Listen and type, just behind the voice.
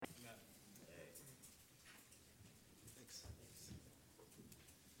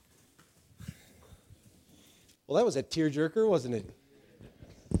Well, that was a tearjerker, wasn't it?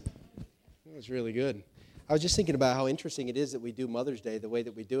 That was really good. I was just thinking about how interesting it is that we do Mother's Day the way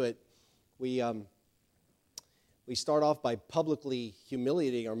that we do it. We start off by publicly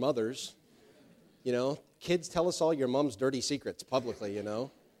humiliating our mothers. You know, kids, tell us all your mom's dirty secrets publicly, you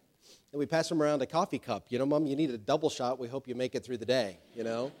know. And we pass them around a coffee cup. You know, Mom, you need a double shot. We hope you make it through the day, you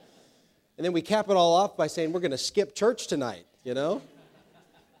know. And then we cap it all off by saying we're going to skip church tonight, you know.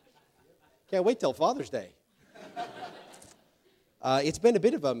 Can't wait till Father's Day. It's been a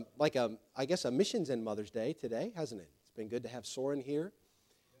bit of a missions and Mother's Day today, hasn't it? It's been good to have Soren here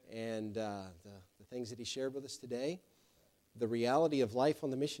and the things that he shared with us today. The reality of life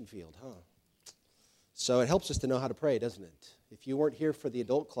on the mission field, huh? So it helps us to know how to pray, doesn't it? If you weren't here for the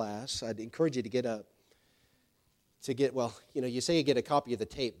adult class, I'd encourage you to get you say you get a copy of the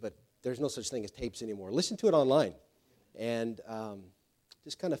tape, but there's no such thing as tapes anymore. Listen to it online and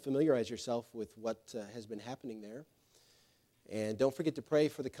just kind of familiarize yourself with what has been happening there. And don't forget to pray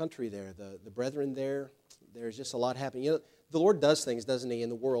for the country there, the brethren there. There's just a lot happening. You know, the Lord does things, doesn't He, in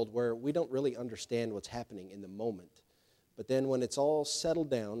the world where we don't really understand what's happening in the moment. But then when it's all settled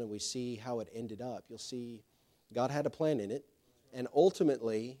down and we see how it ended up, you'll see God had a plan in it. And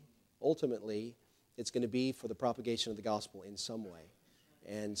ultimately, it's going to be for the propagation of the gospel in some way.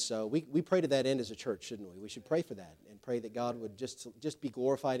 And so we pray to that end as a church, shouldn't we? We should pray for that and pray that God would just be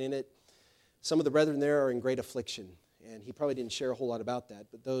glorified in it. Some of the brethren there are in great affliction, and he probably didn't share a whole lot about that.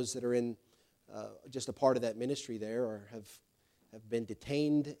 But those that are in just a part of that ministry there have been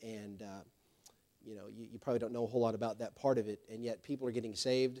detained, and you probably don't know a whole lot about that part of it, and yet people are getting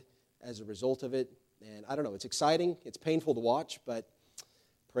saved as a result of it. And I don't know, it's exciting, it's painful to watch, but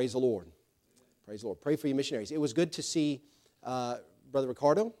praise the Lord. Praise the Lord. Pray for you missionaries. It was good to see Brother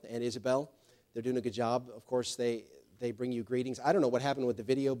Ricardo and Isabel. They're doing a good job. Of course, they bring you greetings. I don't know what happened with the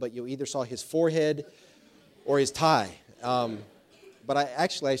video, but you either saw his forehead or his tie. But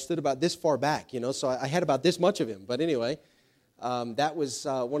I stood about this far back, so I had about this much of him. But anyway, that was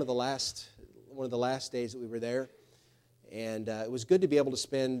one of the last days that we were there. And it was good to be able to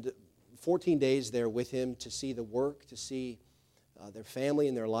spend 14 days there with him, to see the work, to see their family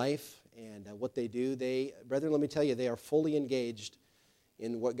and their life and what they do. Brethren, let me tell you, they are fully engaged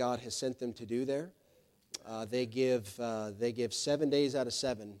in what God has sent them to do there. They give 7 days out of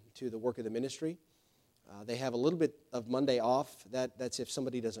 7 to the work of the ministry. They have a little bit of Monday off. That's if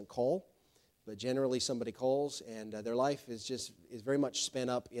somebody doesn't call, but generally somebody calls, and their life is very much spent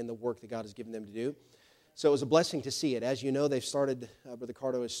up in the work that God has given them to do. So it was a blessing to see it. As you know, they've started. Brother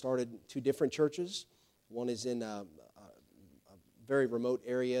Cardo has started 2 different churches. One is in a very remote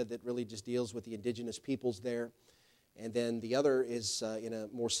area that really just deals with the indigenous peoples there. And then the other is in a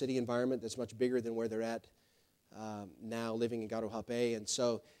more city environment that's much bigger than where they're at now, living in Garohape. And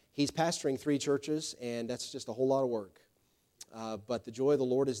so he's pastoring 3 churches, and that's just a whole lot of work. But the joy of the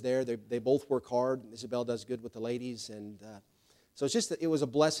Lord is there. They both work hard. Isabel does good with the ladies. And so it's just that it was a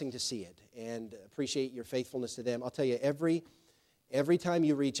blessing to see it, and appreciate your faithfulness to them. I'll tell you, every time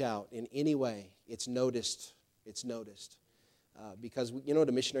you reach out in any way, it's noticed. It's noticed. Because,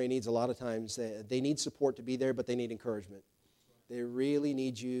 the missionary needs a lot of times, they need support to be there, but they need encouragement. They really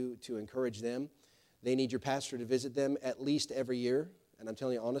need you to encourage them. They need your pastor to visit them at least every year. And I'm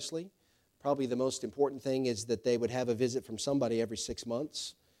telling you honestly, probably the most important thing is that they would have a visit from somebody every 6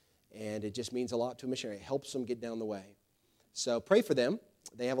 months. And it just means a lot to a missionary. It helps them get down the way. So pray for them.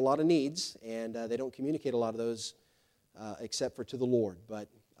 They have a lot of needs, and they don't communicate a lot of those except for to the Lord. But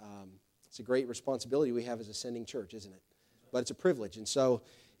it's a great responsibility we have as a sending church, isn't it? But it's a privilege. And so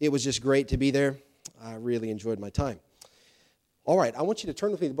it was just great to be there. I really enjoyed my time. All right, I want you to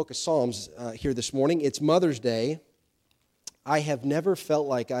turn with me to the book of Psalms here this morning. It's Mother's Day. I have never felt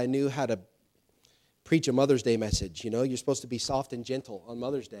like I knew how to preach a Mother's Day message. You're supposed to be soft and gentle on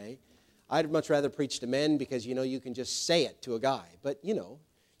Mother's Day. I'd much rather preach to men because, you can just say it to a guy. But,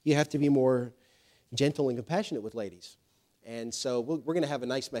 you have to be more gentle and compassionate with ladies. And so we're going to have a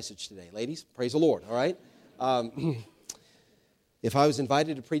nice message today. Ladies, praise the Lord, all right? If I was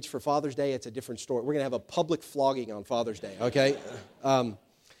invited to preach for Father's Day, it's a different story. We're going to have a public flogging on Father's Day, okay?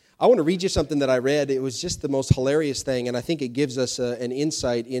 I want to read you something that I read. It was just the most hilarious thing, and I think it gives us an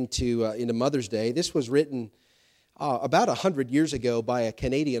insight into Mother's Day. This was written about 100 years ago by a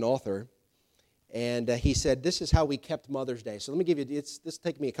Canadian author, and he said, this is how we kept Mother's Day. So let me give you, this will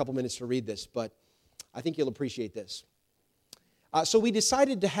take me a couple minutes to read this, but I think you'll appreciate this. So we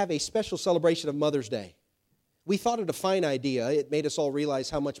decided to have a special celebration of Mother's Day. We thought it a fine idea. It made us all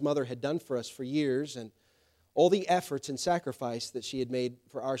realize how much Mother had done for us for years and all the efforts and sacrifice that she had made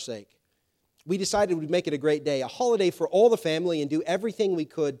for our sake. We decided we'd make it a great day, a holiday for all the family, and do everything we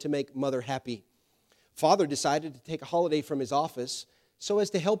could to make Mother happy. Father decided to take a holiday from his office so as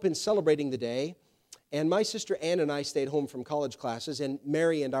to help in celebrating the day. And my sister Ann and I stayed home from college classes, and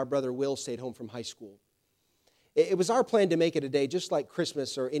Mary and our brother Will stayed home from high school. It was our plan to make it a day just like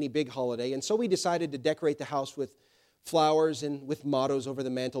Christmas or any big holiday, and so we decided to decorate the house with flowers and with mottos over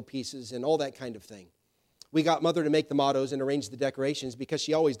the mantelpieces and all that kind of thing. We got Mother to make the mottos and arrange the decorations because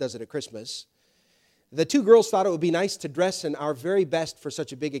she always does it at Christmas. The two girls thought it would be nice to dress in our very best for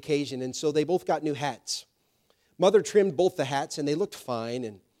such a big occasion, and so they both got new hats. Mother trimmed both the hats, and they looked fine,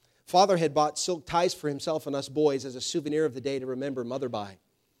 and Father had bought silk ties for himself and us boys as a souvenir of the day to remember Mother by.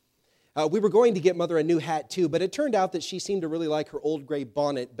 We were going to get Mother a new hat too, but it turned out that she seemed to really like her old gray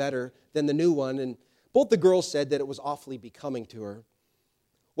bonnet better than the new one, and both the girls said that it was awfully becoming to her.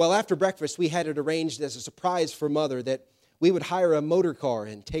 Well, after breakfast, we had it arranged as a surprise for Mother that we would hire a motor car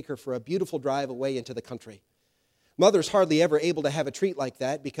and take her for a beautiful drive away into the country. Mother's hardly ever able to have a treat like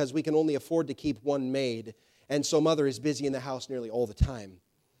that because we can only afford to keep one maid, and so Mother is busy in the house nearly all the time.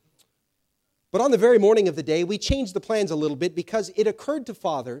 But on the very morning of the day, we changed the plans a little bit because it occurred to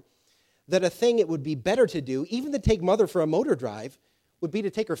Father that a thing it would be better to do, even to take Mother for a motor drive, would be to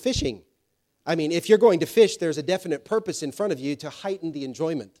take her fishing. I mean, if you're going to fish, there's a definite purpose in front of you to heighten the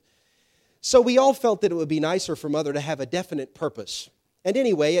enjoyment. So we all felt that it would be nicer for Mother to have a definite purpose. And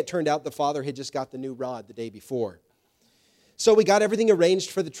anyway, it turned out the Father had just got the new rod the day before. So we got everything arranged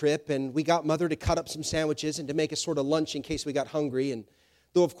for the trip, and we got Mother to cut up some sandwiches and to make a sort of lunch in case we got hungry. And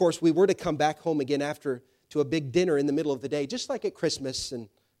though, of course, we were to come back home again after to a big dinner in the middle of the day, just like at Christmas and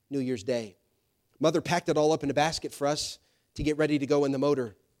New Year's Day. Mother packed it all up in a basket for us to get ready to go in the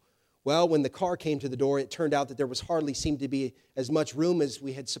motor. Well, when the car came to the door, it turned out that there was hardly seemed to be as much room as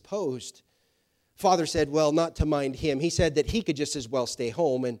we had supposed. Father said, well, not to mind him. He said that he could just as well stay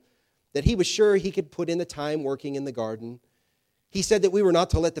home and that he was sure he could put in the time working in the garden. He said that we were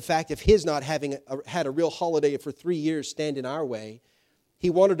not to let the fact of his not having had a real holiday for 3 years stand in our way. He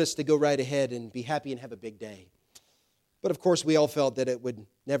wanted us to go right ahead and be happy and have a big day. But of course, we all felt that it would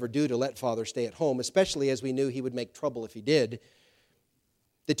never do to let Father stay at home, especially as we knew he would make trouble if he did.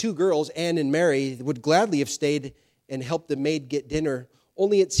 The two girls, Ann and Mary, would gladly have stayed and helped the maid get dinner,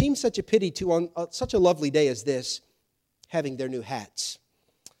 only it seemed such a pity to, on such a lovely day as this, having their new hats.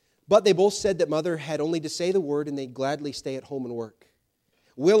 But they both said that Mother had only to say the word and they'd gladly stay at home and work.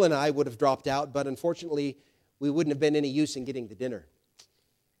 Will and I would have dropped out, but unfortunately, we wouldn't have been any use in getting the dinner.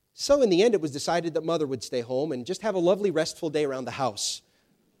 So in the end, it was decided that Mother would stay home and just have a lovely, restful day around the house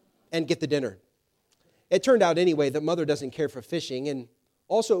and get the dinner. It turned out anyway that Mother doesn't care for fishing, and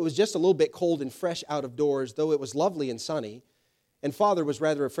also it was just a little bit cold and fresh out of doors, though it was lovely and sunny, and Father was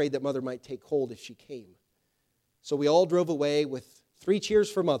rather afraid that Mother might take cold if she came. So we all drove away with 3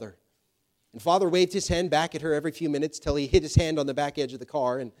 cheers for Mother, and Father waved his hand back at her every few minutes till he hit his hand on the back edge of the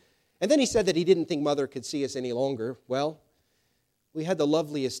car, and then he said that he didn't think Mother could see us any longer. Well, we had the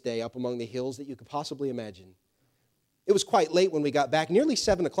loveliest day up among the hills that you could possibly imagine. It was quite late when we got back, nearly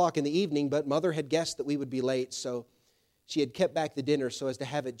 7 o'clock in the evening, but Mother had guessed that we would be late, so she had kept back the dinner so as to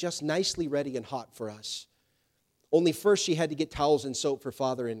have it just nicely ready and hot for us. Only first she had to get towels and soap for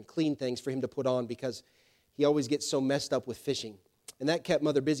Father and clean things for him to put on because he always gets so messed up with fishing. And that kept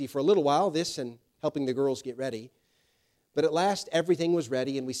Mother busy for a little while, this and helping the girls get ready. But at last, everything was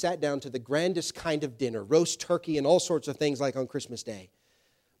ready, and we sat down to the grandest kind of dinner, roast turkey and all sorts of things like on Christmas Day.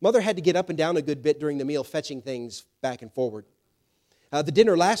 Mother had to get up and down a good bit during the meal, fetching things back and forward. The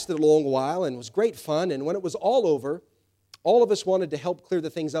dinner lasted a long while and was great fun, and when it was all over, all of us wanted to help clear the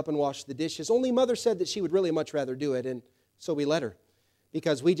things up and wash the dishes. Only Mother said that she would really much rather do it, and so we let her,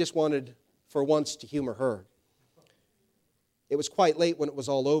 because we just wanted, for once, to humor her. It was quite late when it was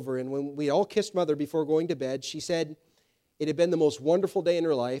all over, and when we all kissed Mother before going to bed, she said it had been the most wonderful day in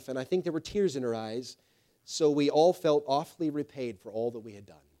her life, and I think there were tears in her eyes, so we all felt awfully repaid for all that we had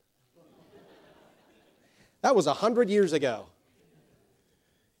done. That was 100 years ago.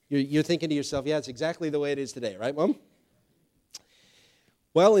 You're thinking to yourself, yeah, it's exactly the way it is today, right, Mom?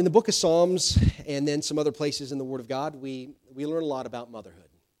 Well, in the book of Psalms and then some other places in the Word of God, we learn a lot about motherhood.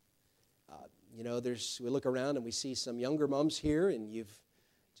 We look around and we see some younger moms here, and you've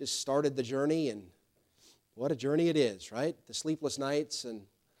just started the journey, and what a journey it is, right? The sleepless nights, and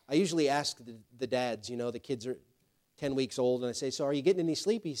I usually ask the dads, the kids are 10 weeks old, and I say, so are you getting any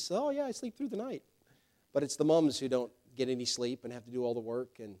sleep? He says, oh, yeah, I sleep through the night. But it's the moms who don't get any sleep and have to do all the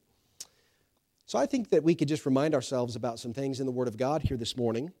work. And so I think that we could just remind ourselves about some things in the Word of God here this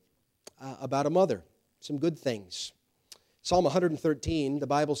morning about a mother, some good things. Psalm 113, the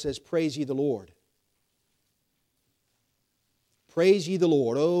Bible says, praise ye the Lord. Praise ye the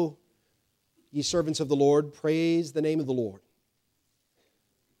Lord. O ye servants of the Lord, praise the name of the Lord.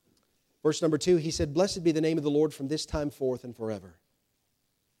 Verse number 2, he said, "Blessed be the name of the Lord from this time forth and forever.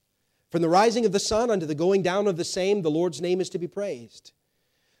 From the rising of the sun unto the going down of the same, the Lord's name is to be praised.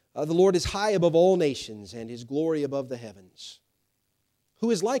 The Lord is high above all nations, and His glory above the heavens. Who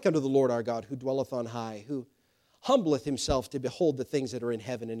is like unto the Lord our God, who dwelleth on high, who humbleth Himself to behold the things that are in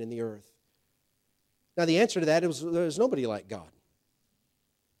heaven and in the earth?" Now the answer to that is there's nobody like God.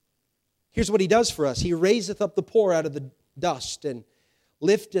 Here's what He does for us. He raiseth up the poor out of the dust, and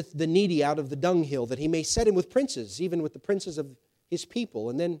lifteth the needy out of the dunghill, that He may set him with princes, even with the princes of His people.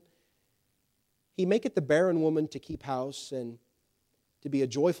 And then He maketh the barren woman to keep house, and to be a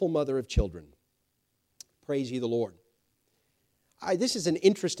joyful mother of children. Praise ye the Lord. This is an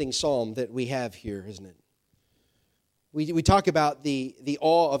interesting psalm that we have here, isn't it? We talk about the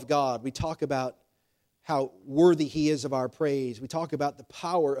awe of God. We talk about how worthy He is of our praise. We talk about the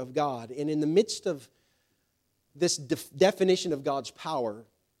power of God. And in the midst of this definition of God's power,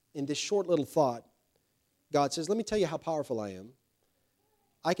 in this short little thought, God says, let me tell you how powerful I am.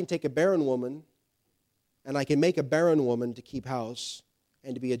 I can take a barren woman, and I can make a barren woman to keep house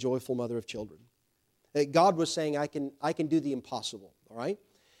and to be a joyful mother of children. God was saying, I can do the impossible, all right?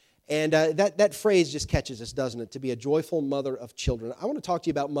 And that phrase just catches us, doesn't it? To be a joyful mother of children. I want to talk to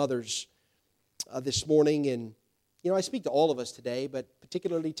you about mothers this morning. And, I speak to all of us today, but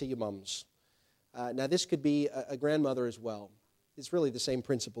particularly to you mums. Now, this could be a grandmother as well. It's really the same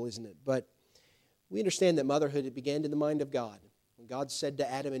principle, isn't it? But we understand that motherhood began in the mind of God. When God said to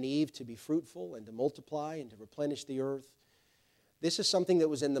Adam and Eve to be fruitful and to multiply and to replenish the earth, this is something that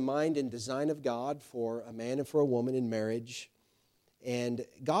was in the mind and design of God for a man and for a woman in marriage. And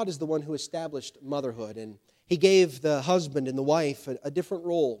God is the one who established motherhood. And He gave the husband and the wife a different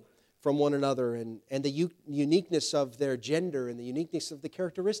role from one another, and the uniqueness of their gender and the uniqueness of the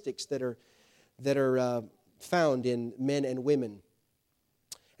characteristics that are found in men and women.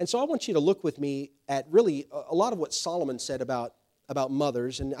 And so I want you to look with me at really a lot of what Solomon said about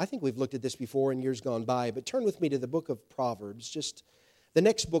mothers. And I think we've looked at this before in years gone by. But turn with me to the book of Proverbs, just the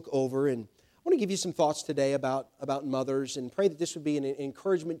next book over. And I want to give you some thoughts today about mothers, and pray that this would be an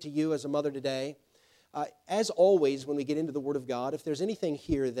encouragement to you as a mother today. As always, when we get into the Word of God, if there's anything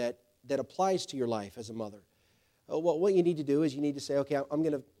here that applies to your life as a mother, what you need to do is you need to say, okay, I'm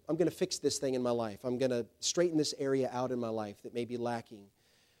going to fix this thing in my life. I'm going to straighten this area out in my life that may be lacking.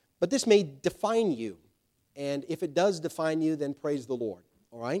 But this may define you. And if it does define you, then praise the Lord.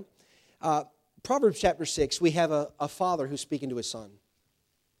 All right? Proverbs chapter 6, we have a father who's speaking to his son.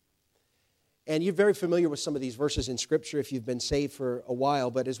 And you're very familiar with some of these verses in Scripture if you've been saved for a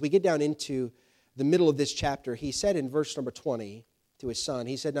while. But as we get down into the middle of this chapter, he said in verse number 20 to his son,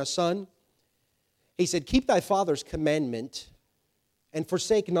 he said, "Now, son," he said, "keep thy father's commandment and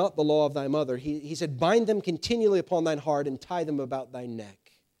forsake not the law of thy mother." He said, "Bind them continually upon thine heart and tie them about thy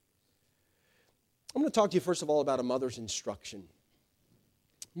neck." I'm going to talk to you first of all about a mother's instruction.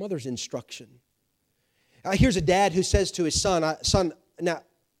 Mother's instruction. Here's a dad who says to his son, "Son, now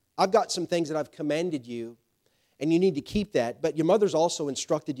I've got some things that I've commanded you, and you need to keep that, but your mother's also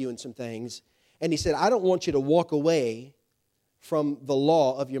instructed you in some things." And he said, "I don't want you to walk away from the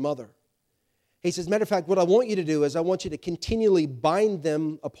law of your mother." He says, matter of fact, what I want you to do is I want you to continually bind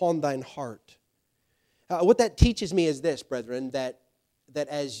them upon thine heart. What that teaches me is this, brethren, that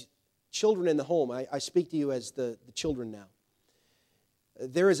as children in the home, I speak to you as the children now.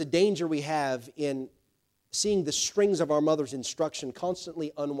 There is a danger we have in seeing the strings of our mother's instruction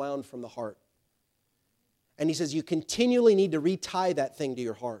constantly unwound from the heart. And he says you continually need to retie that thing to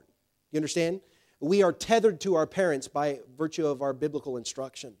your heart. You understand? We are tethered to our parents by virtue of our biblical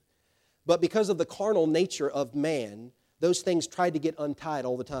instruction. But because of the carnal nature of man, those things try to get untied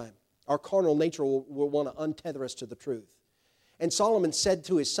all the time. Our carnal nature will want to untether us to the truth. And Solomon said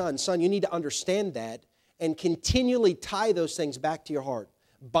to his son, "Son, you need to understand that and continually tie those things back to your heart.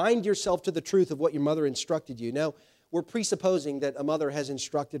 Bind yourself to the truth of what your mother instructed you." Now, we're presupposing that a mother has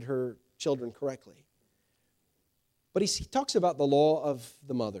instructed her children correctly. But he talks about the law of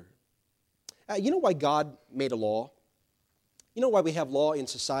the mother. You know why God made a law? You know why we have law in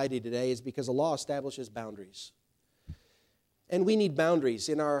society today is because a law establishes boundaries. And we need boundaries.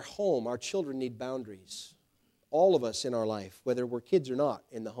 In our home, our children need boundaries. All of us in our life, whether we're kids or not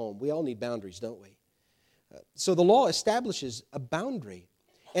in the home, we all need boundaries, don't we? So the law establishes a boundary.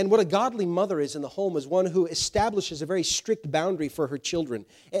 And what a godly mother is in the home is one who establishes a very strict boundary for her children.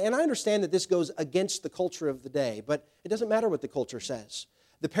 And I understand that this goes against the culture of the day, but it doesn't matter what the culture says.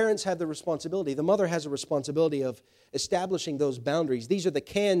 The parents have the responsibility. The mother has a responsibility of establishing those boundaries. These are the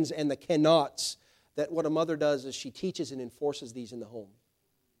cans and the cannots that what a mother does is she teaches and enforces these in the home.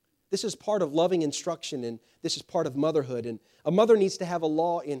 This is part of loving instruction, and this is part of motherhood. And a mother needs to have a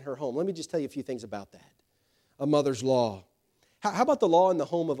law in her home. Let me just tell you a few things about that. A mother's law. How about the law in the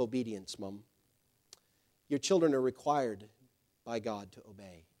home of obedience, Mom? Your children are required by God to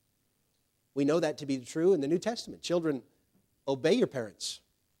obey. We know that to be true in the New Testament. Children, obey your parents.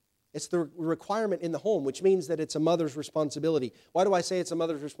 It's the requirement in the home, which means that it's a mother's responsibility. Why do I say it's a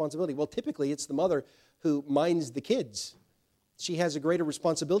mother's responsibility? Well, typically it's the mother who minds the kids. She has a greater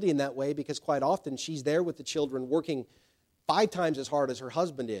responsibility in that way because quite often she's there with the children working 5 times as hard as her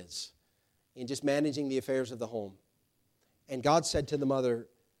husband is in just managing the affairs of the home. And God said to the mother,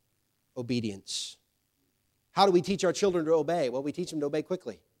 obedience. How do we teach our children to obey? Well, we teach them to obey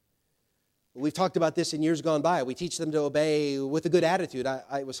quickly. We've talked about this in years gone by. We teach them to obey with a good attitude.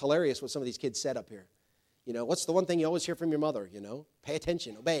 It was hilarious what some of these kids said up here. You know, what's the one thing you always hear from your mother? You know, pay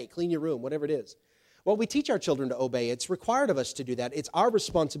attention, obey, clean your room, whatever it is. Well, we teach our children to obey. It's required of us to do that. It's our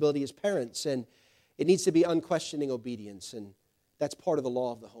responsibility as parents, and it needs to be unquestioning obedience, and that's part of the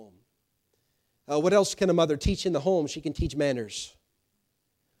law of the home. What else can a mother teach in the home? She can teach manners.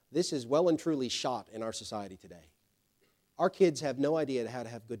 This is well and truly shot in our society today. Our kids have no idea how to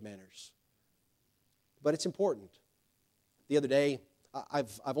have good manners. But it's important. The other day,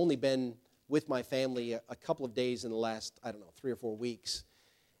 I've only been with my family a couple of days in the last, 3 or 4 weeks.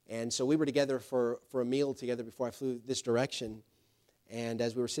 And so we were together for a meal together before I flew this direction. And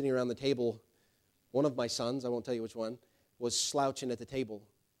as we were sitting around the table, one of my sons, I won't tell you which one, was slouching at the table.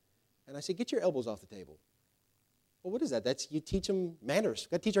 And I said, get your elbows off the table. Well, what is that? You teach them manners.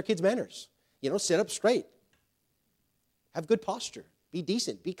 You've got to teach our kids manners. Sit up straight. Have good posture. Be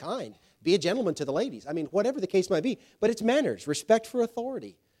decent. Be kind. Be a gentleman to the ladies. Whatever the case might be. But it's manners. Respect for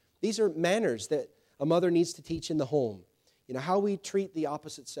authority. These are manners that a mother needs to teach in the home. How we treat the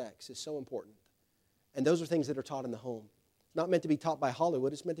opposite sex is so important. And those are things that are taught in the home. It's not meant to be taught by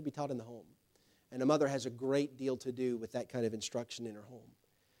Hollywood. It's meant to be taught in the home. And a mother has a great deal to do with that kind of instruction in her home.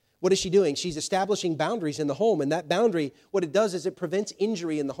 What is she doing? She's establishing boundaries in the home. And that boundary, what it does is it prevents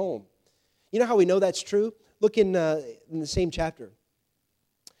injury in the home. You know how we know that's true? Look in the same chapter.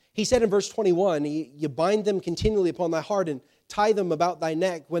 He said in verse 21, you bind them continually upon thy heart and tie them about thy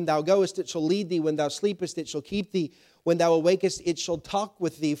neck. When thou goest, it shall lead thee. When thou sleepest, it shall keep thee. When thou awakest, it shall talk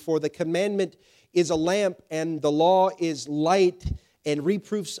with thee. For the commandment is a lamp, and the law is light, and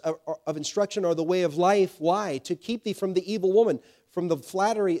reproofs of instruction are the way of life. Why? To keep thee from the evil woman, from the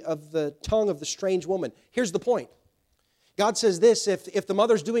flattery of the tongue of the strange woman. Here's the point. God says this, if the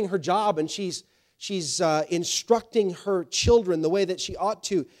mother's doing her job and she's instructing her children the way that she ought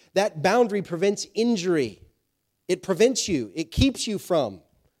to, that boundary prevents injury. It prevents you. It keeps you from.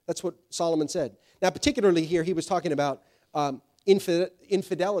 That's what Solomon said. Now, particularly here, he was talking about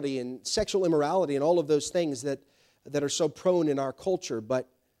infidelity and sexual immorality and all of those things that are so prone in our culture. But,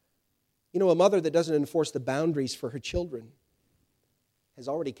 a mother that doesn't enforce the boundaries for her children has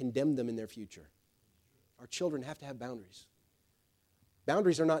already condemned them in their future. Our children have to have boundaries.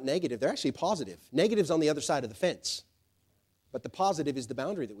 Boundaries are not negative. They're actually positive. Negative's on the other side of the fence. But the positive is the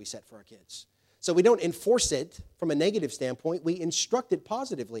boundary that we set for our kids. So we don't enforce it from a negative standpoint. We instruct it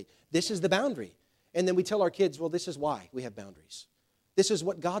positively. This is the boundary. And then we tell our kids, well, this is why we have boundaries. This is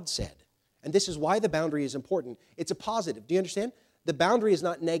what God said. And this is why the boundary is important. It's a positive. Do you understand? The boundary is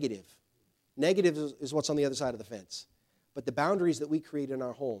not negative. Negative is what's on the other side of the fence. But the boundaries that we create in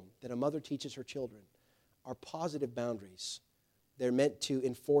our home, that a mother teaches her children, are positive boundaries. They're meant to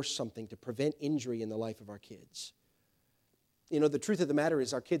enforce something, to prevent injury in the life of our kids. The truth of the matter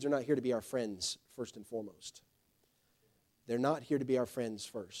is our kids are not here to be our friends first and foremost. They're not here to be our friends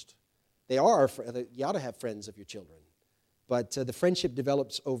first. They are our friends. You ought to have friends of your children. But the friendship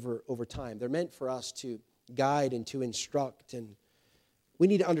develops over time. They're meant for us to guide and to instruct. And we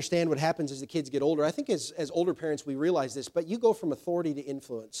need to understand what happens as the kids get older. I think as older parents we realize this, but you go from authority to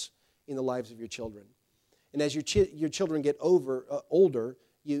influence in the lives of your children. And as your children get older,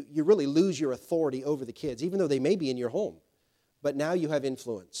 you really lose your authority over the kids, even though they may be in your home. But now you have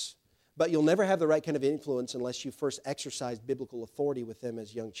influence. But you'll never have the right kind of influence unless you first exercise biblical authority with them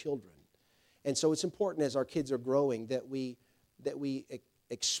as young children. And so it's important as our kids are growing that we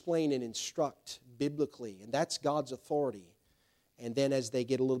explain and instruct biblically. And that's God's authority. And then as they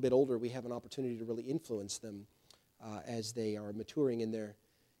get a little bit older, we have an opportunity to really influence them as they are maturing in their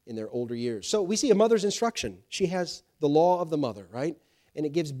older years. So we see a mother's instruction. She has the law of the mother, right? And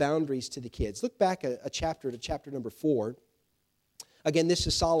it gives boundaries to the kids. Look back a chapter to chapter number 4. Again, this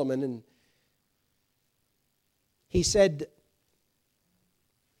is Solomon, and he said,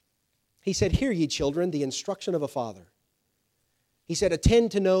 hear ye children, the instruction of a father. He said, attend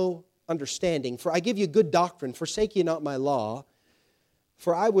to know understanding, for I give you good doctrine, forsake ye not my law.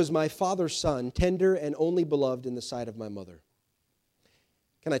 For I was my father's son, tender and only beloved in the sight of my mother.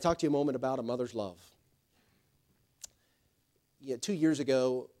 Can I talk to you a moment about a mother's love? 2 years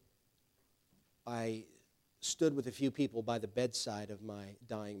ago, I stood with a few people by the bedside of my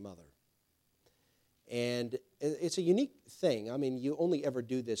dying mother. And it's a unique thing. I mean, you only ever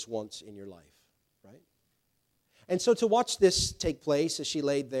do this once in your life, right? And so to watch this take place as she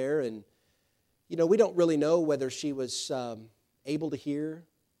laid there, and, we don't really know whether she was able to hear.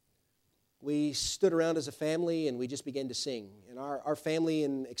 We stood around as a family and we just began to sing. And our family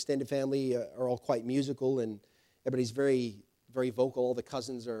and extended family are all quite musical, and everybody's very, very vocal. All the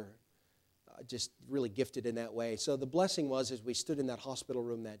cousins are just really gifted in that way. So the blessing was, as we stood in that hospital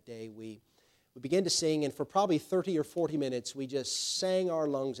room that day, we began to sing, and for probably 30 or 40 minutes, we just sang our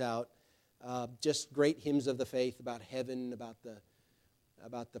lungs out, just great hymns of the faith about heaven, about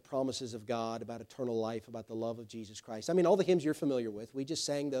the promises of God, about eternal life, about the love of Jesus Christ. I mean, all the hymns you're familiar with. We just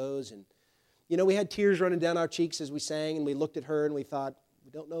sang those, and, we had tears running down our cheeks as we sang, and we looked at her, and we thought,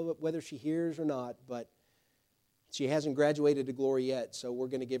 we don't know whether she hears or not, but she hasn't graduated to glory yet, so we're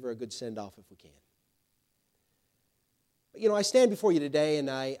going to give her a good send-off if we can. But, I stand before you today, and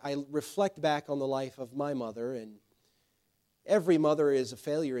I reflect back on the life of my mother, and every mother is a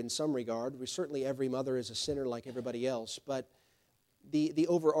failure in some regard. Certainly every mother is a sinner like everybody else, but the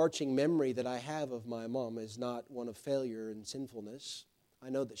overarching memory that I have of my mom is not one of failure and sinfulness. I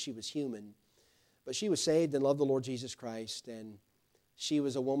know that she was human, but she was saved and loved the Lord Jesus Christ, and she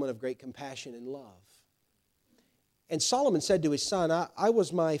was a woman of great compassion and love. And Solomon said to his son, I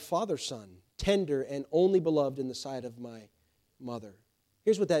was my father's son, tender and only beloved in the sight of my mother.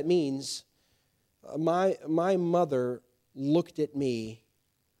 Here's what that means. My mother looked at me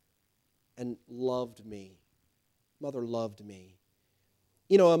and loved me. Mother loved me.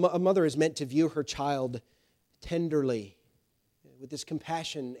 A mother is meant to view her child tenderly, with this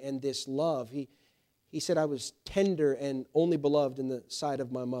compassion and this love. He said, I was tender and only beloved in the sight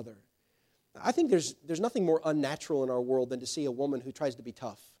of my mother. I think there's nothing more unnatural in our world than to see a woman who tries to be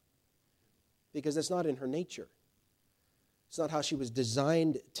tough, because that's not in her nature. It's not how she was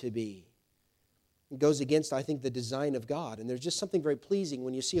designed to be. It goes against, I think, the design of God. And there's just something very pleasing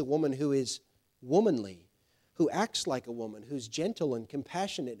when you see a woman who is womanly, who acts like a woman, who's gentle and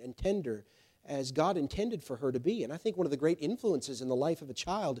compassionate and tender as God intended for her to be. And I think one of the great influences in the life of a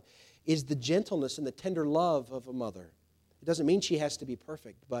child is the gentleness and the tender love of a mother. It doesn't mean she has to be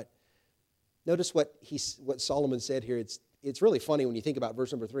perfect, but notice what Solomon said here. It's really funny when you think about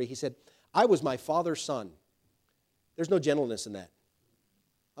verse number 3. He said, I was my father's son. There's no gentleness in that.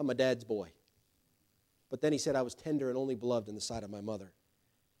 I'm my dad's boy. But then he said, I was tender and only beloved in the sight of my mother.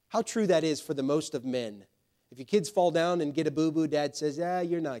 How true that is for the most of men. If your kids fall down and get a boo-boo, dad says,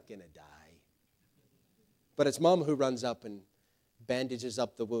 you're not going to die. But it's mom who runs up and bandages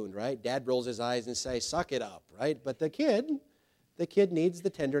up the wound, right? Dad rolls his eyes and says, suck it up, right? But the kid needs the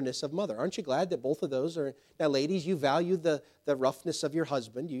tenderness of mother. Aren't you glad that both of those are... Now, ladies, you value the roughness of your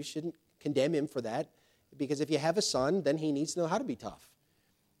husband. You shouldn't condemn him for that, because if you have a son, then he needs to know how to be tough.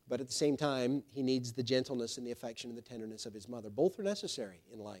 But at the same time, he needs the gentleness and the affection and the tenderness of his mother. Both are necessary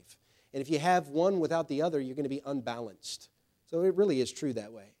in life. And if you have one without the other, you're going to be unbalanced. So it really is true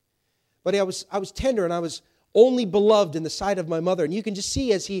that way. But I was tender, and I was only beloved in the sight of my mother. And you can just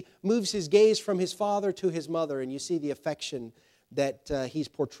see as he moves his gaze from his father to his mother, and you see the affection that he's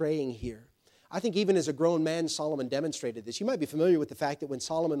portraying here. I think even as a grown man, Solomon demonstrated this. You might be familiar with the fact that when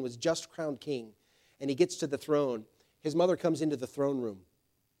Solomon was just crowned king and he gets to the throne, his mother comes into the throne room,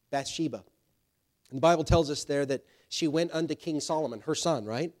 Bathsheba. And the Bible tells us there that she went unto King Solomon, her son,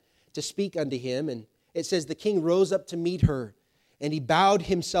 right, to speak unto him. And it says the king rose up to meet her, and he bowed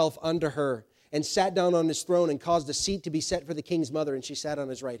himself unto her and sat down on his throne and caused a seat to be set for the king's mother, and she sat on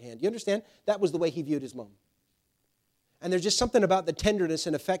his right hand. You understand? That was the way he viewed his mom. And there's just something about the tenderness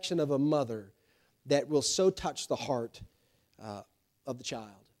and affection of a mother that will so touch the heart of the child.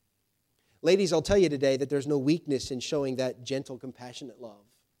 Ladies, I'll tell you today that there's no weakness in showing that gentle, compassionate love.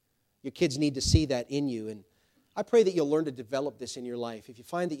 Your kids need to see that in you. And I pray that you'll learn to develop this in your life if you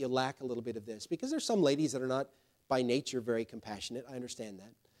find that you lack a little bit of this. Because there's some ladies that are not by nature very compassionate. I understand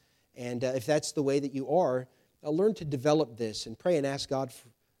that. And if that's the way that you are, learn to develop this and pray and ask God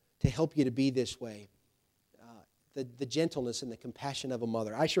to help you to be this way. The gentleness and the compassion of a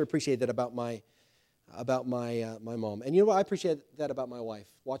mother. I sure appreciate that about my mom. And you know what? I appreciate that about my wife.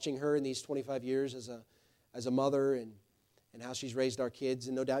 Watching her in these 25 years as a mother and how she's raised our kids.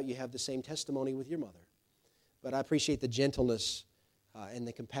 And no doubt you have the same testimony with your mother. But I appreciate the gentleness and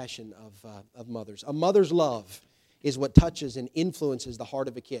the compassion of mothers. A mother's love is what touches and influences the heart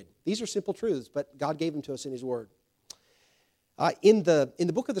of a kid. These are simple truths, but God gave them to us in His Word. In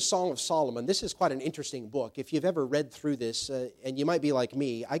the book of the Song of Solomon, this is quite an interesting book. If you've ever read through this, and you might be like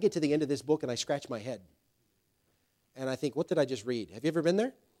me, I get to the end of this book and I scratch my head. And I think, what did I just read? Have you ever been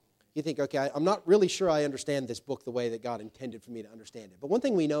there? You think, okay, I'm not really sure I understand this book the way that God intended for me to understand it. But one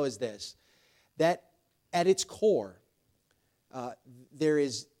thing we know is this, that at its core, there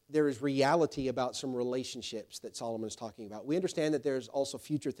is reality about some relationships that Solomon is talking about. We understand that there's also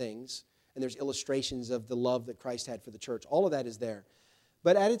future things, and there's illustrations of the love that Christ had for the church. All of that is there.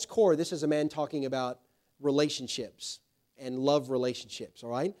 But at its core, this is a man talking about relationships and love relationships, all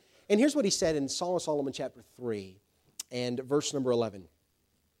right? And here's what he said in Song of Solomon chapter 3 and verse number 11.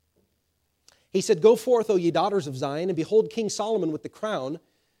 He said, "Go forth, O ye daughters of Zion, and behold King Solomon with the crown,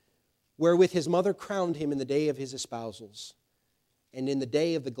 wherewith his mother crowned him in the day of his espousals, and in the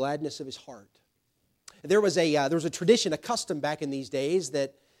day of the gladness of his heart." There was a tradition, a custom back in these days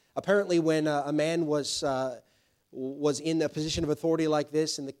that apparently when a man was in a position of authority like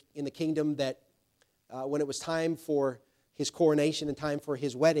this in the kingdom, that when it was time for his coronation and time for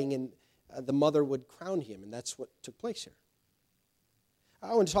his wedding, and the mother would crown him, and that's what took place here.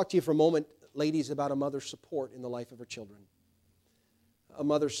 I want to talk to you for a moment, ladies, about a mother's support in the life of her children. A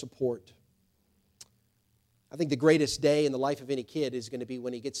mother's support. I think the greatest day in the life of any kid is going to be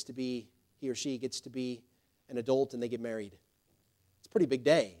when he or she gets to be an adult and they get married. It's a pretty big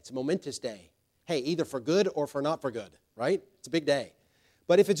day. It's a momentous day. Hey, either for good or for not for good, right? It's a big day.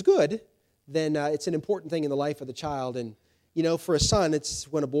 But if it's good, then it's an important thing in the life of the child. And, you know, for a son, it's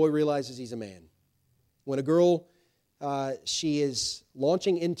when a boy realizes he's a man. When a girl, she is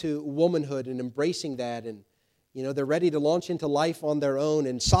launching into womanhood and embracing that, and, you know, they're ready to launch into life on their own.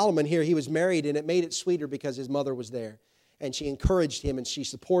 And Solomon here, he was married, and it made it sweeter because his mother was there. And she encouraged him, and she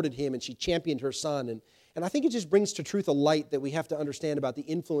supported him, and she championed her son. And I think it just brings to truth a light that we have to understand about the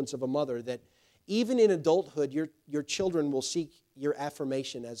influence of a mother, that even in adulthood, your children will seek your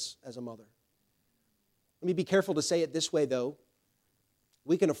affirmation as a mother. Let me be careful to say it this way, though.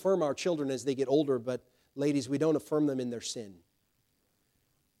 We can affirm our children as they get older, but ladies, we don't affirm them in their sin.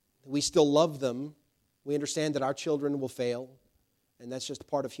 We still love them. We understand that our children will fail, and that's just a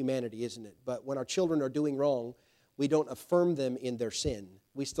part of humanity, isn't it? But when our children are doing wrong, we don't affirm them in their sin.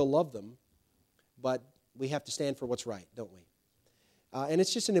 We still love them, but we have to stand for what's right, don't we? And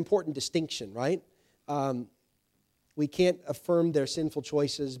it's just an important distinction, right? We can't affirm their sinful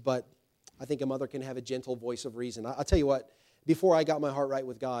choices, but I think a mother can have a gentle voice of reason. I'll tell you what, before I got my heart right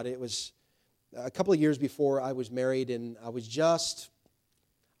with God, it was a couple of years before I was married, and I was just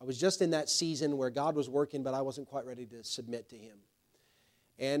in that season where God was working, but I wasn't quite ready to submit to Him.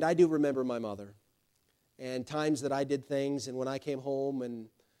 And I do remember my mother, and times that I did things, and when I came home, and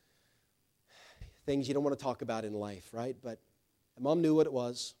things you don't want to talk about in life, right? But Mom knew what it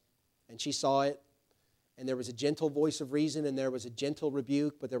was, and she saw it, and there was a gentle voice of reason, and there was a gentle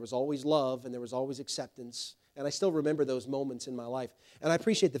rebuke, but there was always love, and there was always acceptance. And I still remember those moments in my life. And I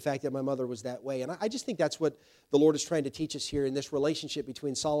appreciate the fact that my mother was that way. And I just think that's what the Lord is trying to teach us here in this relationship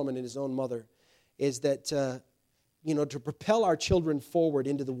between Solomon and his own mother, is that, to propel our children forward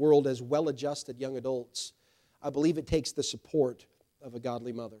into the world as well-adjusted young adults, I believe it takes the support of a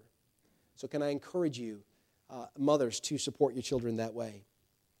godly mother. So can I encourage you, mothers, to support your children that way?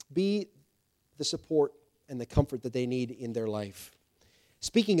 Be the support and the comfort that they need in their life.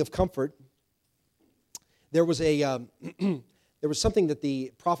 Speaking of comfort, there was something that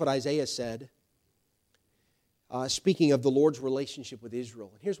the prophet Isaiah said, speaking of the Lord's relationship with Israel.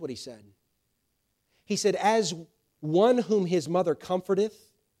 And here's what he said. He said, "As one whom his mother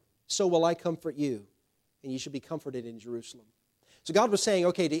comforteth, so will I comfort you, and you shall be comforted in Jerusalem." So God was saying,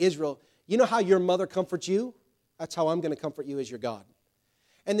 okay, to Israel, you know how your mother comforts you? That's how I'm going to comfort you as your God.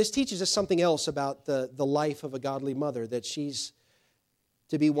 And this teaches us something else about the life of a godly mother, that she's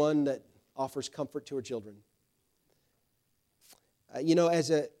to be one that offers comfort to her children. As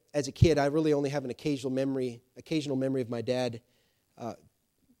a kid, I really only have an occasional memory of my dad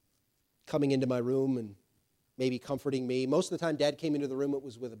coming into my room and maybe comforting me. Most of the time, Dad came into the room, it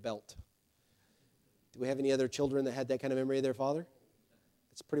was with a belt. Do we have any other children that had that kind of memory of their father?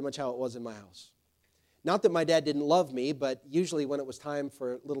 That's pretty much how it was in my house. Not that my dad didn't love me, but usually when it was time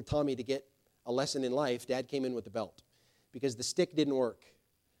for little Tommy to get a lesson in life, Dad came in with the belt because the stick didn't work.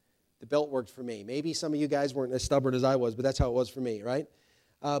 The belt worked for me. Maybe some of you guys weren't as stubborn as I was, but that's how it was for me, right?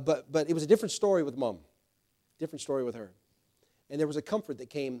 But it was a different story with Mom, different story with her. And there was a comfort that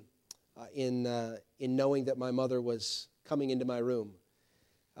came in knowing that my mother was coming into my room.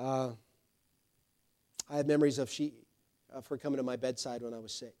 I have memories of her coming to my bedside when I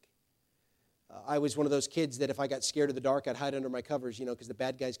was sick. I was one of those kids that if I got scared of the dark, I'd hide under my covers, because the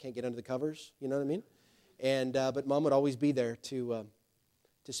bad guys can't get under the covers, you know what I mean? But Mom would always be there to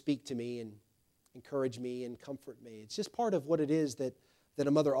speak to me and encourage me and comfort me. It's just part of what it is that a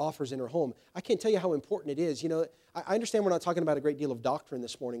mother offers in her home. I can't tell you how important it is. You know, I understand we're not talking about a great deal of doctrine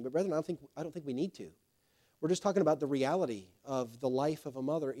this morning, but brethren, I don't think we need to. We're just talking about the reality of the life of a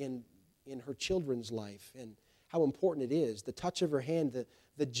mother in her children's life and how important it is. The touch of her hand,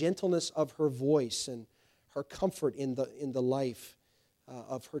 the gentleness of her voice, and her comfort in the life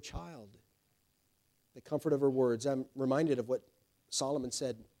of her child. The comfort of her words. I'm reminded of what Solomon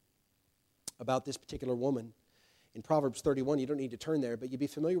said about this particular woman. In Proverbs 31, you don't need to turn there, but you'd be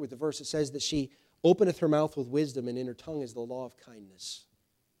familiar with the verse. It says that she openeth her mouth with wisdom, and in her tongue is the law of kindness.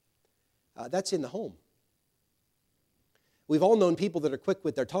 That's in the home. We've all known people that are quick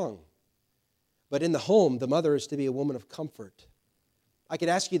with their tongue. But in the home, the mother is to be a woman of comfort. I could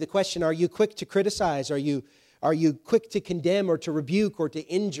ask you the question, are you quick to criticize? Are you quick to condemn or to rebuke or to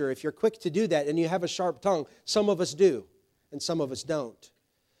injure? If you're quick to do that and you have a sharp tongue, some of us do, and some of us don't.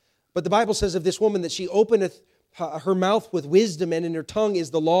 But the Bible says of this woman that she openeth her mouth with wisdom, and in her tongue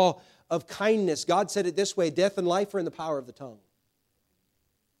is the law of kindness. God said it this way, death and life are in the power of the tongue.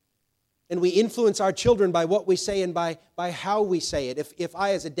 And we influence our children by what we say and by how we say it. If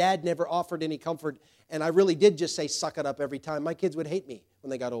I as a dad never offered any comfort and I really did just say suck it up every time, my kids would hate me when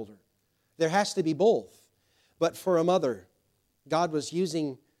they got older. There has to be both. But for a mother, God was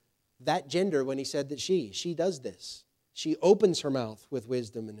using that gender when He said that she does this. She opens her mouth with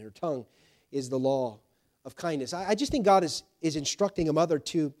wisdom, and her tongue is the law of kindness. I just think God is instructing a mother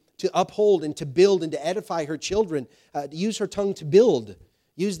to uphold and to build and to edify her children, to use her tongue to build.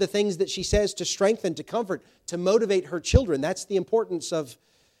 Use the things that she says to strengthen, to comfort, to motivate her children. That's the importance of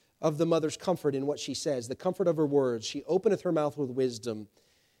the mother's comfort in what she says, the comfort of her words. She openeth her mouth with wisdom.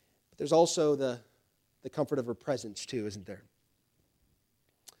 But there's also the comfort of her presence too, isn't there?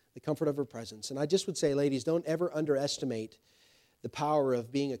 The comfort of her presence. And I just would say, ladies, don't ever underestimate the power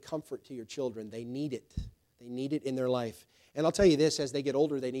of being a comfort to your children. They need it. They need it in their life. And I'll tell you this, as they get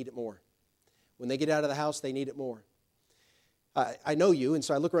older, they need it more. When they get out of the house, they need it more. I know you, and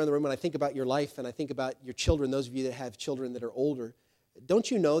so I look around the room and I think about your life and I think about your children, those of you that have children that are older.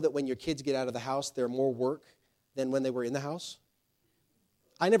 Don't you know that when your kids get out of the house, they're more work than when they were in the house?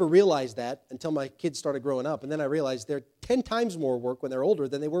 I never realized that until my kids started growing up, and then I realized they're 10 times more work when they're older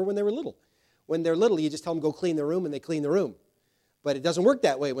than they were when they were little. When they're little, you just tell them go clean their room, and they clean the room. But it doesn't work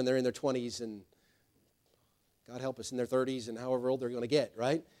that way when they're in their 20s and, God help us, in their 30s and however old they're going to get,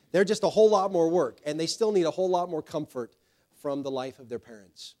 right? They're just a whole lot more work, and they still need a whole lot more comfort from the life of their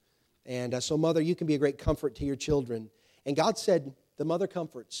parents. And so, mother, you can be a great comfort to your children. And God said, the mother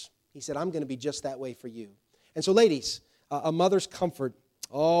comforts. He said, I'm going to be just that way for you. And so, ladies, a mother's comfort,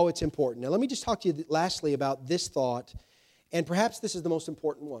 oh, it's important. Now, let me just talk to you lastly about this thought, and perhaps this is the most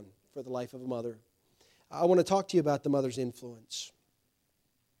important one for the life of a mother. I want to talk to you about the mother's influence.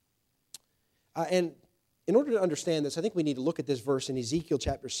 And in order to understand this, I think we need to look at this verse in Ezekiel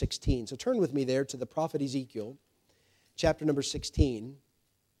chapter 16. So turn with me there to the prophet Ezekiel, chapter number 16.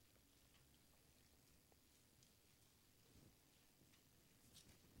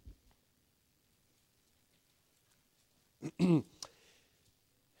 You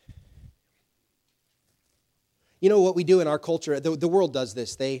know what we do in our culture, the world does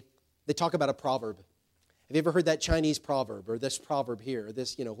this. They talk about a proverb. Have you ever heard that Chinese proverb or this proverb here or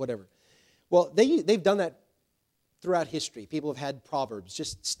this, whatever? Well, they've done that throughout history. People have had proverbs,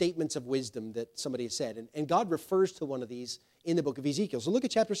 just statements of wisdom that somebody has said. And God refers to one of these in the book of Ezekiel. So look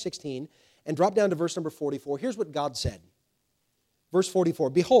at chapter 16 and drop down to verse number 44. Here's what God said. Verse 44,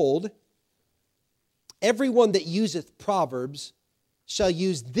 behold, everyone that useth proverbs shall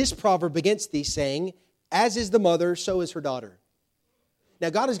use this proverb against thee, saying, as is the mother, so is her daughter. Now,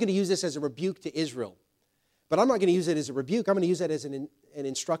 God is going to use this as a rebuke to Israel. But I'm not going to use it as a rebuke. I'm going to use it as an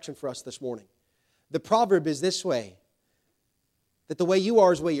instruction for us this morning. The proverb is this way, that the way you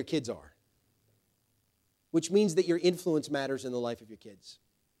are is the way your kids are, which means that your influence matters in the life of your kids.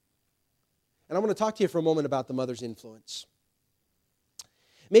 And I want to talk to you for a moment about the mother's influence.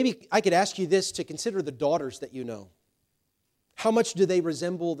 Maybe I could ask you this to consider the daughters that you know. How much do they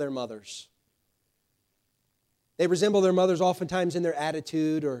resemble their mothers? They resemble their mothers oftentimes in their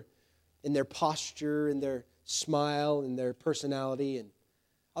attitude or in their posture, in their smile, in their personality. And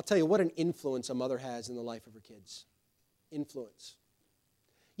I'll tell you what an influence a mother has in the life of her kids. Influence.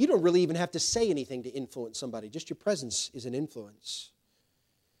 You don't really even have to say anything to influence somebody. Just your presence is an influence.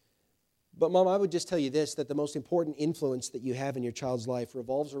 But, Mom, I would just tell you this, that the most important influence that you have in your child's life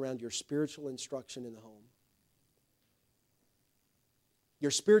revolves around your spiritual instruction in the home.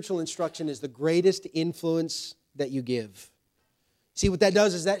 Your spiritual instruction is the greatest influence that you give. See, what that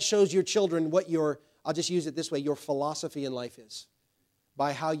does is that shows your children what your I'll just use it this way, your philosophy in life is,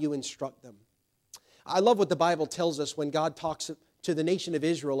 by how you instruct them. I love what the Bible tells us when God talks to the nation of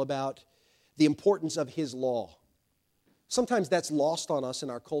Israel about the importance of His law. Sometimes that's lost on us in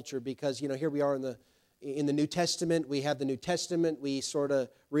our culture because, here we are in the New Testament. We have the New Testament. We sort of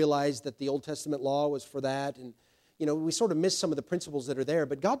realize that the Old Testament law was for that. And, we sort of miss some of the principles that are there.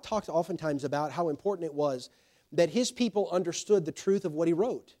 But God talks oftentimes about how important it was that His people understood the truth of what He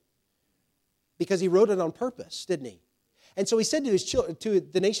wrote. Because He wrote it on purpose, didn't He? And so He said to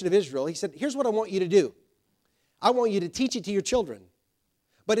the nation of Israel, He said, here's what I want you to do. I want you to teach it to your children.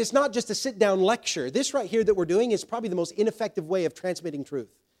 But it's not just a sit-down lecture. This right here that we're doing is probably the most ineffective way of transmitting truth.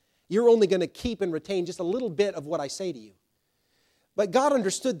 You're only going to keep and retain just a little bit of what I say to you. But God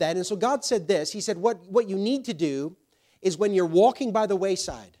understood that, and so God said this. He said, what you need to do is when you're walking by the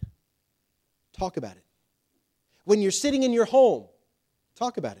wayside, talk about it. When you're sitting in your home,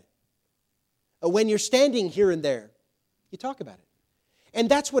 talk about it. When you're standing here and there, you talk about it. And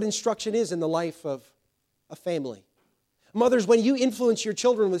that's what instruction is in the life of a family. Mothers, when you influence your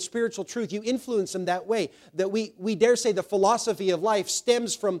children with spiritual truth, you influence them that way. That we dare say the philosophy of life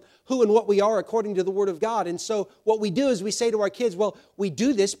stems from who and what we are according to the Word of God. And so what we do is we say to our kids, well, we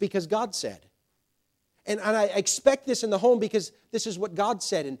do this because God said. And I expect this in the home because this is what God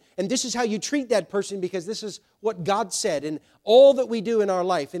said. And this is how you treat that person because this is what God said. And all that we do in our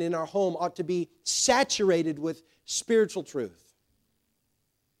life and in our home ought to be saturated with spiritual truth.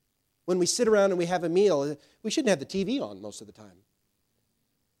 When we sit around and we have a meal, we shouldn't have the TV on most of the time.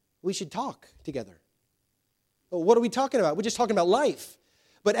 We should talk together. Well, what are we talking about? We're just talking about life.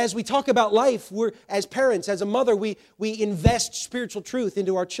 But as we talk about life, we're as parents, as a mother, we invest spiritual truth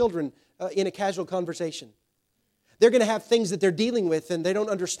into our children in a casual conversation. They're going to have things that they're dealing with and they don't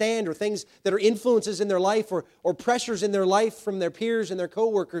understand, or things that are influences in their life or pressures in their life from their peers and their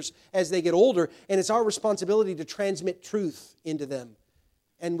coworkers as they get older. And it's our responsibility to transmit truth into them.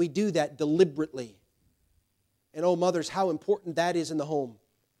 And we do that deliberately. And oh, mothers, how important that is in the home,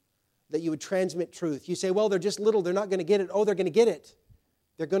 that you would transmit truth. You say, well, they're just little, they're not going to get it. Oh, they're going to get it.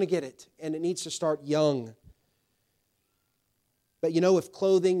 They're going to get it. And it needs to start young. But if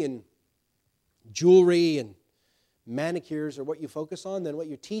clothing and jewelry and manicures are what you focus on, then what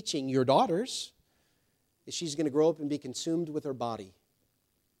you're teaching your daughters is she's going to grow up and be consumed with her body.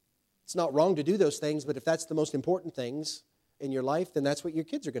 It's not wrong to do those things, but if that's the most important things in your life, then that's what your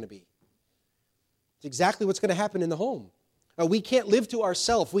kids are going to be. It's exactly what's going to happen in the home. We can't live to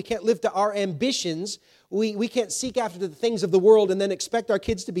ourselves. We can't live to our ambitions. We can't seek after the things of the world and then expect our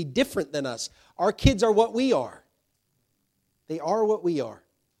kids to be different than us. Our kids are what we are. They are what we are.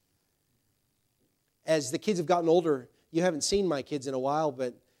 As the kids have gotten older, you haven't seen my kids in a while,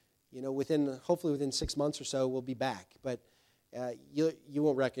 but hopefully within 6 months or so, we'll be back. But you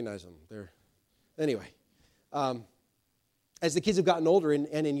won't recognize them. Anyway. As the kids have gotten older, and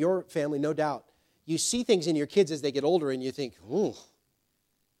in your family, no doubt, you see things in your kids as they get older, and you think, ooh.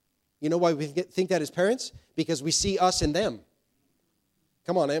 You know why we think that as parents? Because we see us in them.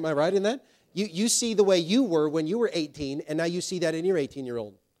 Come on, am I right in that? You see the way you were when you were 18, and now you see that in your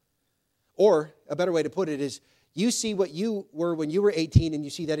 18-year-old. Or, a better way to put it is, you see what you were when you were 18, and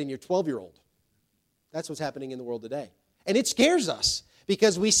you see that in your 12-year-old. That's what's happening in the world today. And it scares us,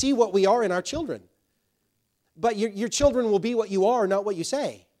 because we see what we are in our children. But your children will be what you are, not what you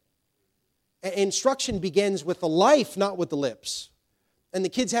say. Instruction begins with the life, not with the lips. And the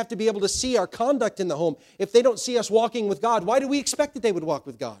kids have to be able to see our conduct in the home. If they don't see us walking with God, why do we expect that they would walk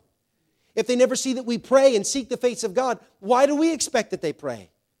with God? If they never see that we pray and seek the face of God, why do we expect that they pray?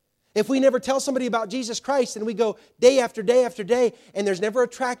 If we never tell somebody about Jesus Christ and we go day after day after day and there's never a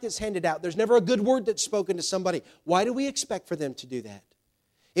tract that's handed out, there's never a good word that's spoken to somebody, why do we expect for them to do that?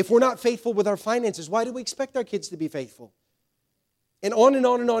 If we're not faithful with our finances, why do we expect our kids to be faithful? And on and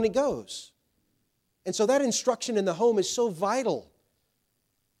on and on it goes. And so that instruction in the home is so vital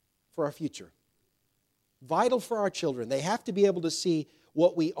for our future. Vital for our children. They have to be able to see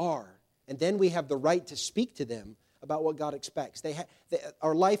what we are. And then we have the right to speak to them about what God expects.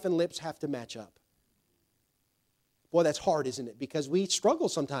 Our life and lips have to match up. Boy, that's hard, isn't it? Because we struggle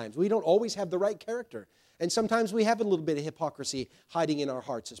sometimes. We don't always have the right character. And sometimes we have a little bit of hypocrisy hiding in our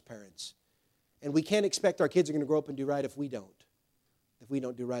hearts as parents. And we can't expect our kids are going to grow up and do right if we don't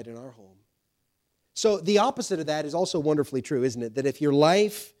do right in our home. So the opposite of that is also wonderfully true, isn't it? That if your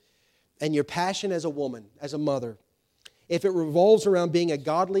life and your passion as a woman, as a mother, if it revolves around being a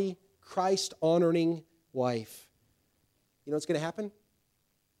godly, Christ-honoring wife, you know what's going to happen?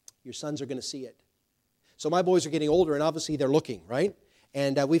 Your sons are going to see it. So my boys are getting older, and obviously they're looking, right?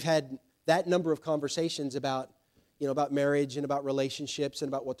 And we've had that number of conversations about, about marriage and about relationships and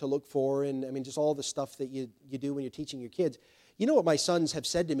about what to look for, and I mean, just all the stuff that you do when you're teaching your kids. You know what my sons have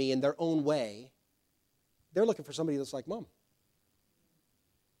said to me in their own way? They're looking for somebody that's like Mom.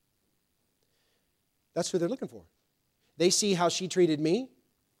 That's who they're looking for. They see how she treated me.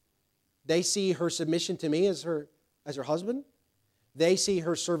 They see her submission to me as her husband. They see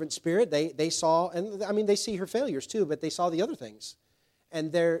her servant spirit. They saw, and I mean, they see her failures too, but they saw the other things.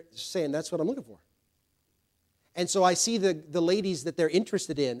 And they're saying, that's what I'm looking for. And so I see the ladies that they're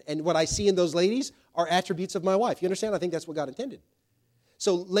interested in, and what I see in those ladies are attributes of my wife. You understand? I think that's what God intended.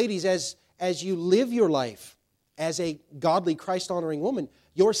 So ladies, as you live your life as a godly, Christ-honoring woman,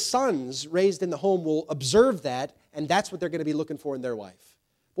 your sons raised in the home will observe that, and that's what they're going to be looking for in their wife.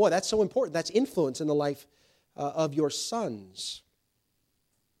 Boy, that's so important. That's influence in the life of your sons.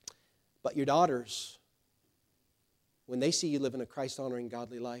 But your daughters, when they see you living a Christ-honoring,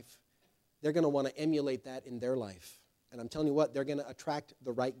 godly life, they're going to want to emulate that in their life. And I'm telling you what, they're going to attract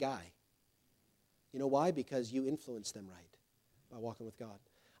the right guy. You know why? Because you influence them right by walking with God.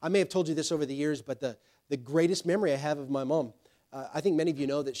 I may have told you this over the years, but the greatest memory I have of my mom, I think many of you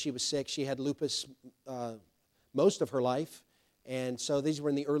know that she was sick. She had lupus most of her life. And so these were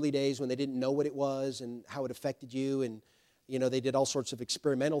in the early days when they didn't know what it was and how it affected you. And, they did all sorts of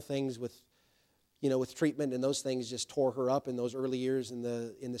experimental things with treatment, and those things just tore her up in those early years in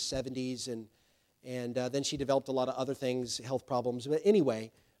the 70s. And then she developed a lot of other things, health problems. But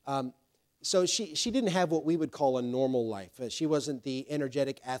anyway, so she didn't have what we would call a normal life. She wasn't the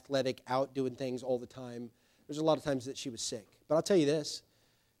energetic, athletic, out doing things all the time. There's a lot of times that she was sick. But I'll tell you this,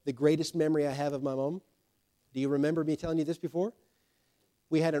 the greatest memory I have of my mom, do you remember me telling you this before?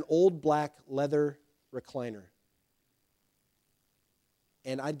 We had an old black leather recliner.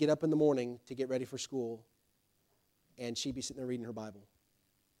 And I'd get up in the morning to get ready for school, and she'd be sitting there reading her Bible.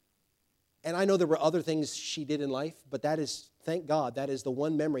 And I know there were other things she did in life, but that is, thank God, that is the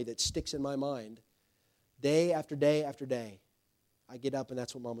one memory that sticks in my mind. Day after day after day, I get up, and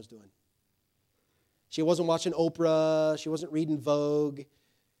that's what Mom was doing. She wasn't watching Oprah. She wasn't reading Vogue.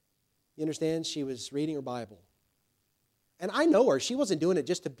 You understand? She was reading her Bible. And I know her. She wasn't doing it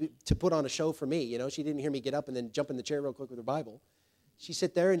just to put on a show for me. She didn't hear me get up and then jump in the chair real quick with her Bible. She'd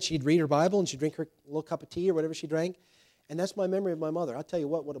sit there and she'd read her Bible and she'd drink her little cup of tea or whatever she drank. And that's my memory of my mother. I'll tell you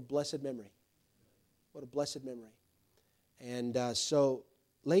what a blessed memory. What a blessed memory. And so,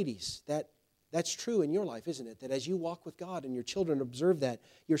 ladies, that's true in your life, isn't it? That as you walk with God and your children observe that,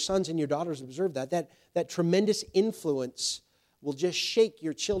 your sons and your daughters observe that tremendous influence will just shake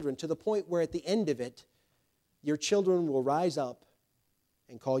your children to the point where at the end of it, your children will rise up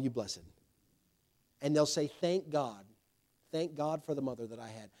and call you blessed. And they'll say, thank God. Thank God for the mother that I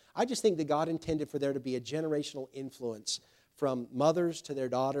had. I just think that God intended for there to be a generational influence from mothers to their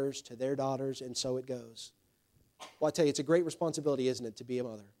daughters, and so it goes. Well, I tell you, it's a great responsibility, isn't it, to be a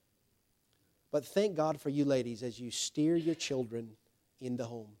mother? But thank God for you ladies as you steer your children in the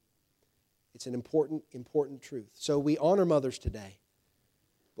home. It's an important, important truth. So we honor mothers today.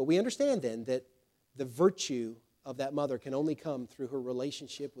 But we understand then that the virtue of that mother can only come through her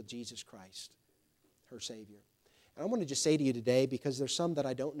relationship with Jesus Christ, her Savior. And I want to just say to you today, because there's some that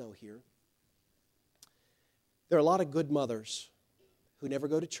I don't know here, there are a lot of good mothers who never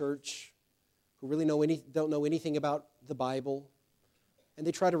go to church, who really don't know anything about the Bible, and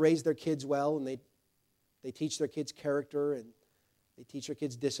they try to raise their kids well, and they teach their kids character, and they teach their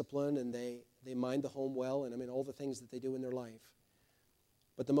kids discipline, and they mind the home well, and all the things that they do in their life.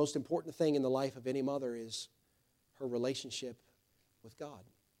 But the most important thing in the life of any mother is her relationship with God,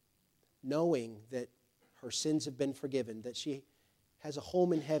 knowing that her sins have been forgiven, that she has a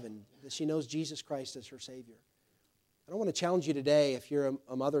home in heaven, that she knows Jesus Christ as her Savior. And I want to challenge you today, if you're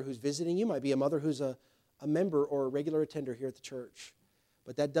a mother who's visiting, you might be a mother who's a member or a regular attender here at the church.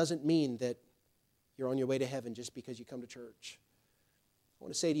 But that doesn't mean that you're on your way to heaven just because you come to church. I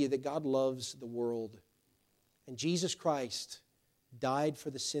want to say to you that God loves the world. And Jesus Christ died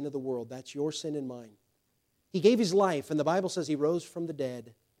for the sin of the world. That's your sin and mine. He gave His life, and the Bible says He rose from the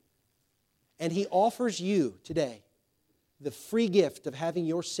dead. And He offers you today the free gift of having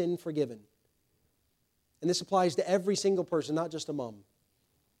your sin forgiven. And this applies to every single person, not just a mom.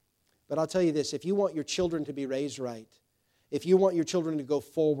 But I'll tell you this, if you want your children to be raised right, if you want your children to go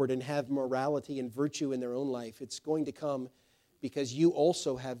forward and have morality and virtue in their own life, it's going to come because you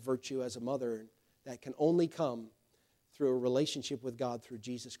also have virtue as a mother that can only come through a relationship with God through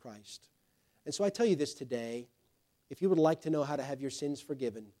Jesus Christ. And so I tell you this today, if you would like to know how to have your sins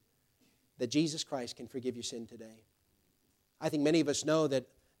forgiven, that Jesus Christ can forgive your sin today. I think many of us know that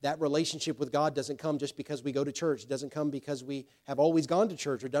relationship with God doesn't come just because we go to church. It doesn't come because we have always gone to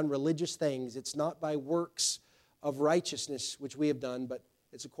church or done religious things. It's not by works of righteousness which we have done, but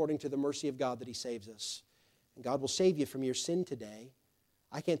it's according to the mercy of God that He saves us. And God will save you from your sin today.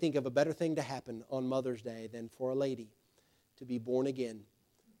 I can't think of a better thing to happen on Mother's Day than for a lady to be born again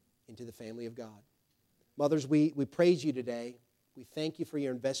into the family of God. Mothers, we praise you today. We thank you for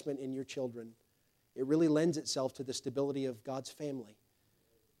your investment in your children. It really lends itself to the stability of God's family.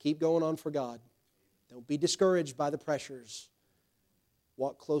 Keep going on for God. Don't be discouraged by the pressures.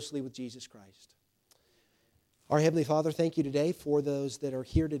 Walk closely with Jesus Christ. Our Heavenly Father, thank you today for those that are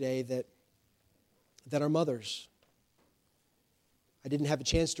here today that are mothers. I didn't have a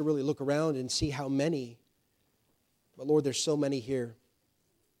chance to really look around and see how many, but Lord, there's so many here.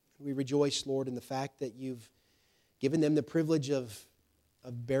 We rejoice, Lord, in the fact that you've given them the privilege of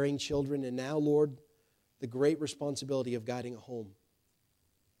bearing children, and now, Lord, the great responsibility of guiding a home.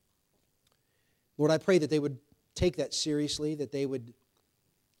 Lord, I pray that they would take that seriously, that they would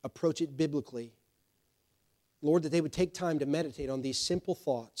approach it biblically. Lord, that they would take time to meditate on these simple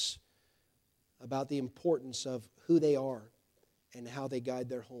thoughts about the importance of who they are and how they guide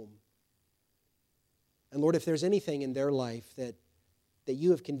their home. And Lord, if there's anything in their life that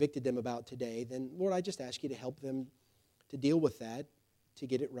you have convicted them about today, then Lord, I just ask you to help them to deal with that, to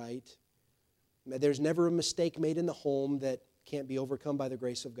get it right. There's never a mistake made in the home that can't be overcome by the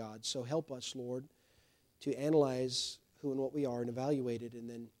grace of God. So help us, Lord, to analyze who and what we are and evaluate it and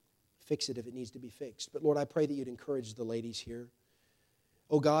then fix it if it needs to be fixed. But Lord, I pray that you'd encourage the ladies here.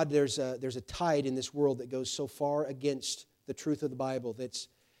 Oh God, there's a tide in this world that goes so far against the truth of the Bible that's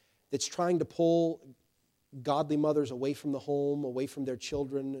trying to pull godly mothers away from the home, away from their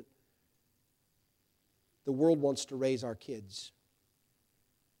children. The world wants to raise our kids.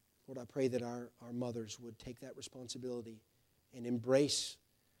 Lord, I pray that our mothers would take that responsibility and embrace,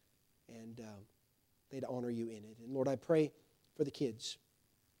 and they'd honor you in it. And Lord, I pray for the kids.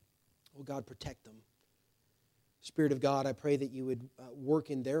 Oh God, protect them. Spirit of God, I pray that you would work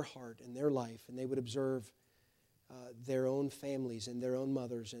in their heart and their life, and they would observe their own families and their own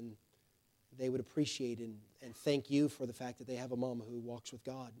mothers, and they would appreciate and thank you for the fact that they have a mom who walks with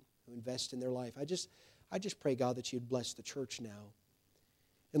God, who invests in their life. I just pray, God, that you'd bless the church now.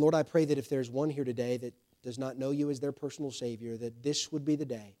 And Lord, I pray that if there's one here today that does not know you as their personal Savior, that this would be the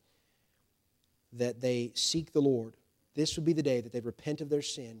day that they seek the Lord. This would be the day that they repent of their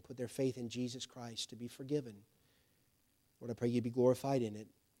sin, put their faith in Jesus Christ to be forgiven. Lord, I pray you'd be glorified in it.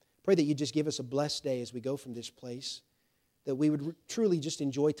 Pray that you'd just give us a blessed day as we go from this place, that we would truly just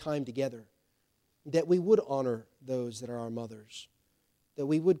enjoy time together, that we would honor those that are our mothers, that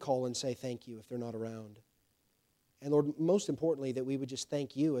we would call and say thank you if they're not around. And Lord, most importantly, that we would just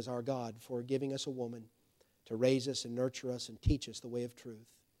thank you as our God for giving us a woman to raise us and nurture us and teach us the way of truth.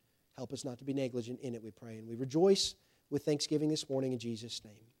 Help us not to be negligent in it, we pray. And we rejoice with thanksgiving this morning in Jesus'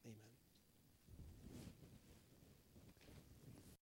 name.